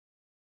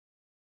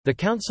The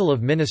Council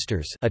of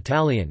Ministers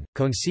Italian,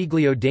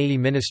 Consiglio dei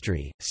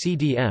Ministri,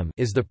 CDM,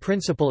 is the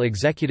principal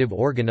executive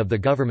organ of the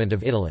Government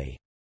of Italy.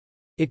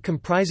 It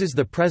comprises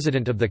the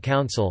President of the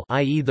Council,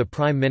 i.e. the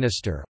Prime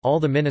Minister, all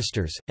the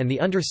ministers, and the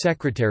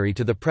Under-Secretary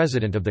to the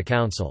President of the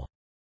Council.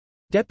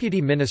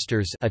 Deputy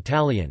ministers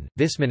Italian,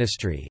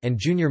 Viceministri and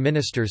junior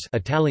ministers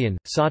Italian,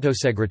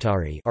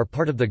 Sottosegretari are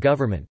part of the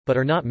government, but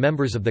are not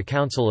members of the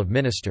Council of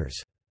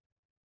Ministers.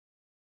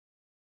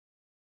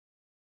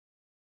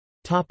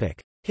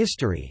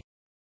 History.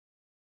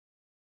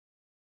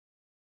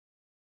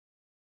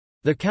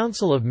 The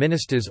Council of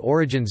Ministers'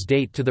 origins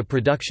date to the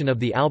production of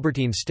the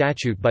Albertine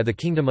Statute by the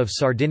Kingdom of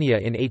Sardinia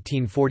in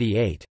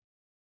 1848.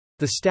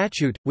 The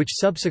statute, which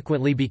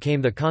subsequently became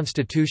the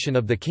Constitution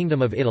of the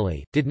Kingdom of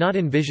Italy, did not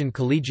envision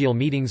collegial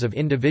meetings of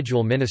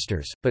individual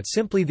ministers, but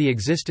simply the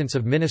existence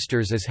of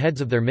ministers as heads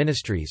of their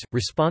ministries,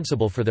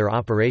 responsible for their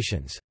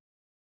operations.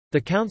 The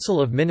Council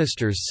of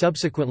Ministers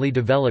subsequently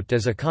developed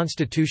as a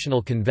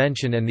constitutional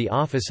convention, and the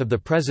office of the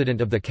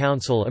President of the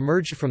Council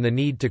emerged from the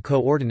need to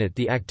coordinate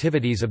the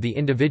activities of the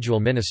individual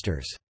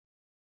ministers.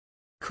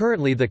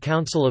 Currently the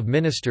Council of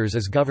Ministers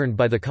is governed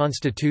by the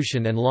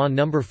Constitution and Law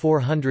No.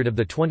 400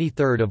 of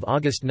 23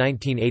 August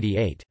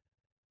 1988.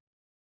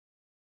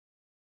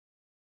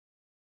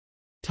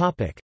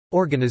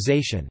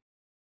 Organization.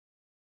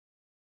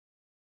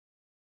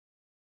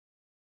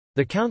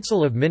 The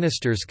Council of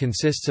Ministers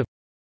consists of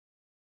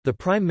the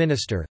Prime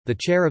Minister, the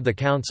Chair of the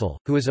Council,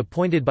 who is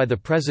appointed by the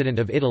President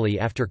of Italy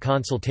after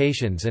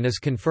consultations and is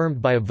confirmed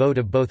by a vote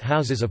of both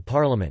Houses of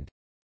Parliament.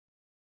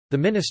 The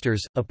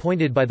Ministers,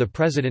 appointed by the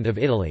President of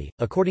Italy,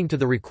 according to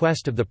the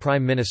request of the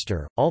Prime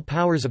Minister. All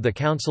powers of the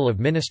Council of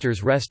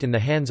Ministers rest in the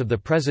hands of the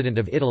President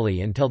of Italy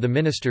until the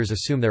ministers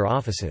assume their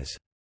offices.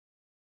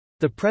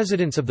 The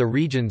presidents of the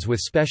regions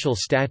with special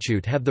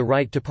statute have the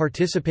right to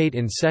participate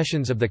in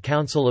sessions of the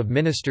Council of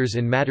Ministers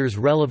in matters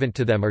relevant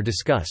to them or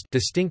discussed,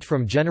 distinct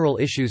from general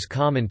issues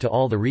common to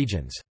all the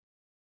regions.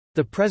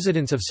 The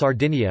presidents of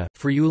Sardinia,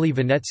 Friuli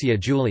Venezia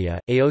Giulia,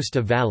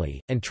 Aosta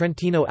Valley, and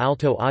Trentino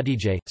Alto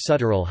Adige,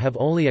 Südtirol have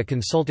only a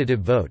consultative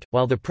vote,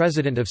 while the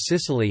president of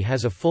Sicily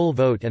has a full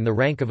vote and the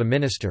rank of a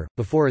minister.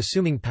 Before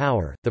assuming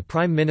power, the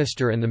Prime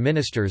Minister and the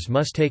ministers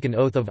must take an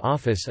oath of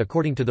office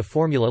according to the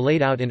formula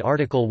laid out in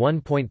Article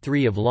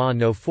 1.3 of Law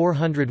No.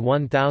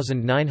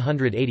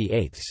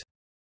 401/988.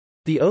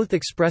 The oath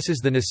expresses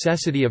the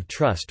necessity of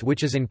trust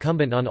which is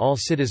incumbent on all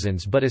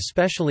citizens but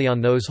especially on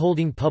those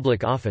holding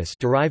public office,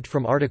 derived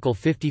from Article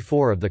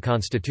 54 of the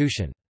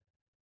Constitution.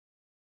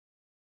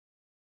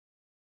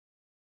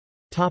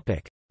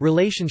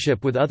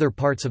 Relationship with other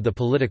parts of the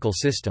political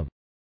system.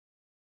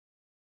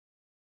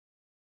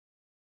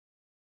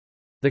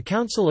 The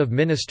Council of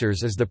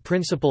Ministers is the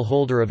principal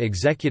holder of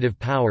executive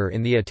power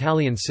in the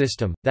Italian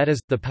system, that is,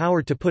 the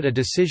power to put a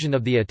decision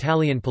of the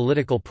Italian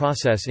political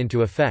process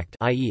into effect,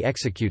 i.e.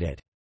 execute it.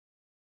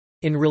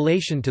 In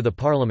relation to the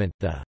Parliament,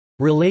 the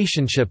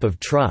relationship of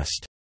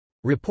trust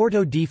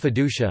rapporto di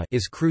fiducia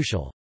is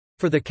crucial.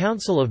 For the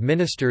Council of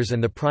Ministers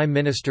and the Prime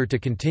Minister to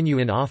continue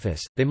in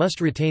office, they must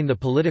retain the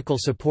political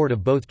support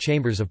of both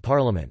chambers of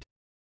Parliament.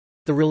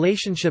 The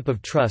relationship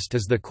of trust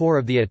is the core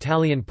of the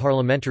Italian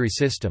parliamentary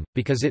system,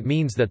 because it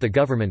means that the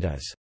government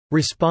is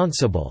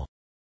responsible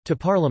to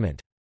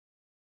Parliament.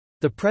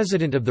 The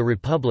President of the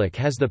Republic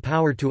has the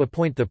power to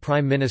appoint the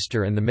Prime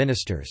Minister and the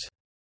ministers.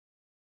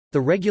 The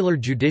regular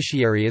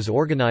judiciary is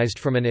organized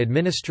from an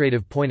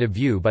administrative point of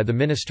view by the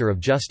Minister of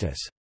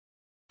Justice.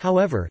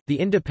 However, the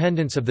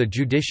independence of the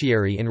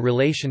judiciary in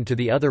relation to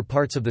the other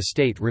parts of the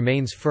state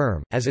remains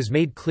firm, as is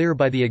made clear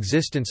by the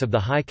existence of the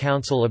High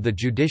Council of the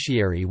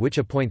Judiciary, which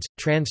appoints,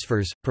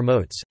 transfers,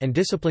 promotes, and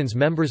disciplines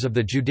members of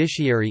the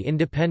judiciary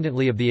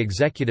independently of the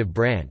executive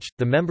branch.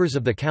 The members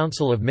of the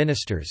Council of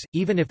Ministers,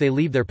 even if they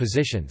leave their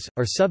positions,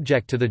 are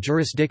subject to the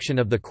jurisdiction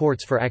of the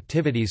courts for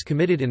activities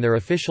committed in their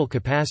official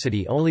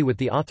capacity only with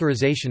the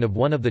authorization of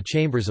one of the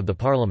chambers of the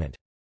Parliament.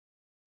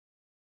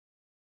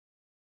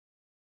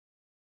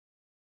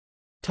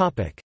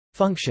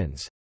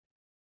 Functions.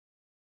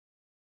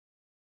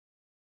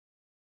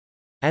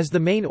 As the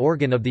main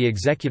organ of the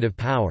executive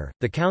power,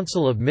 the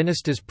Council of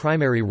Ministers'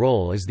 primary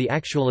role is the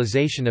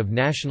actualization of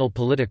national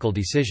political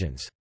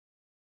decisions.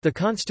 The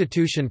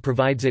Constitution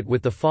provides it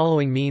with the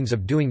following means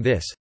of doing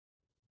this.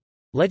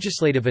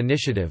 Legislative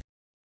initiative.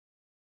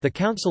 The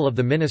Council of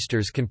the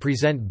Ministers can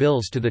present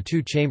bills to the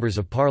two chambers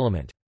of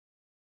Parliament.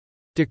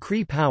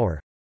 Decree power.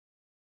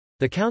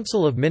 The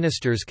Council of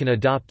Ministers can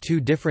adopt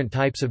two different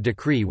types of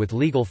decree with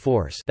legal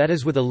force, that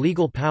is, with a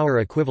legal power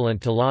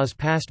equivalent to laws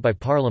passed by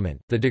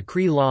Parliament, the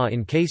decree law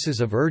in cases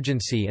of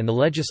urgency and the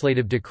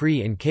legislative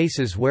decree in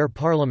cases where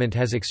Parliament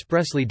has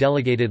expressly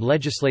delegated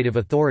legislative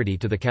authority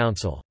to the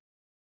Council.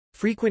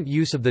 Frequent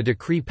use of the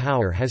decree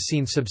power has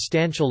seen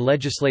substantial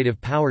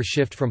legislative power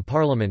shift from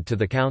Parliament to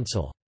the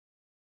Council.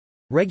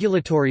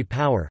 Regulatory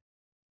power.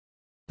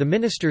 The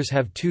ministers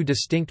have two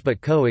distinct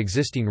but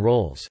co-existing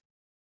roles.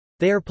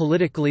 They are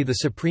politically the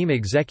supreme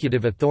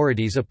executive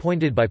authorities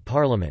appointed by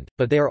Parliament,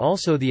 but they are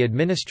also the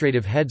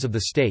administrative heads of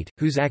the state,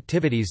 whose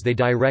activities they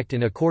direct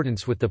in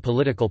accordance with the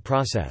political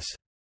process.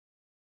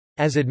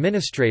 As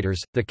administrators,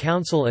 the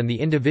council and the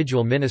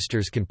individual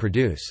ministers can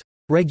produce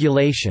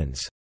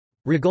regulations,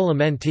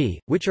 regolamenti,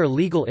 which are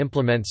legal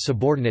implements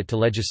subordinate to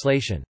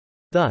legislation.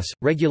 Thus,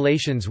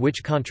 regulations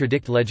which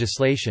contradict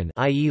legislation,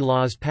 i.e.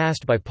 laws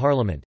passed by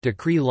parliament,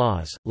 decree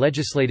laws,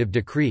 legislative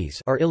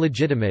decrees, are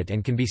illegitimate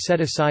and can be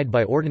set aside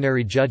by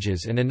ordinary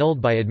judges and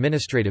annulled by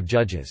administrative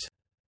judges.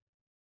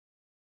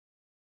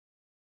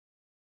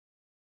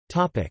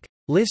 Topic: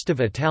 List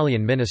of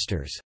Italian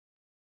ministers.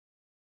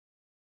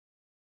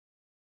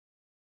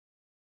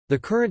 The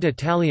current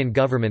Italian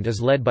government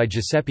is led by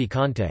Giuseppe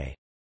Conte.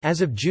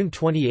 As of June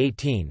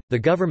 2018, the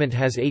government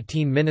has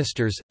 18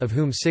 ministers, of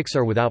whom 6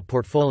 are without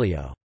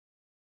portfolio.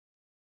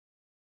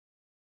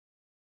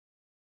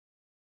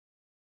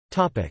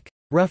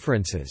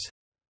 References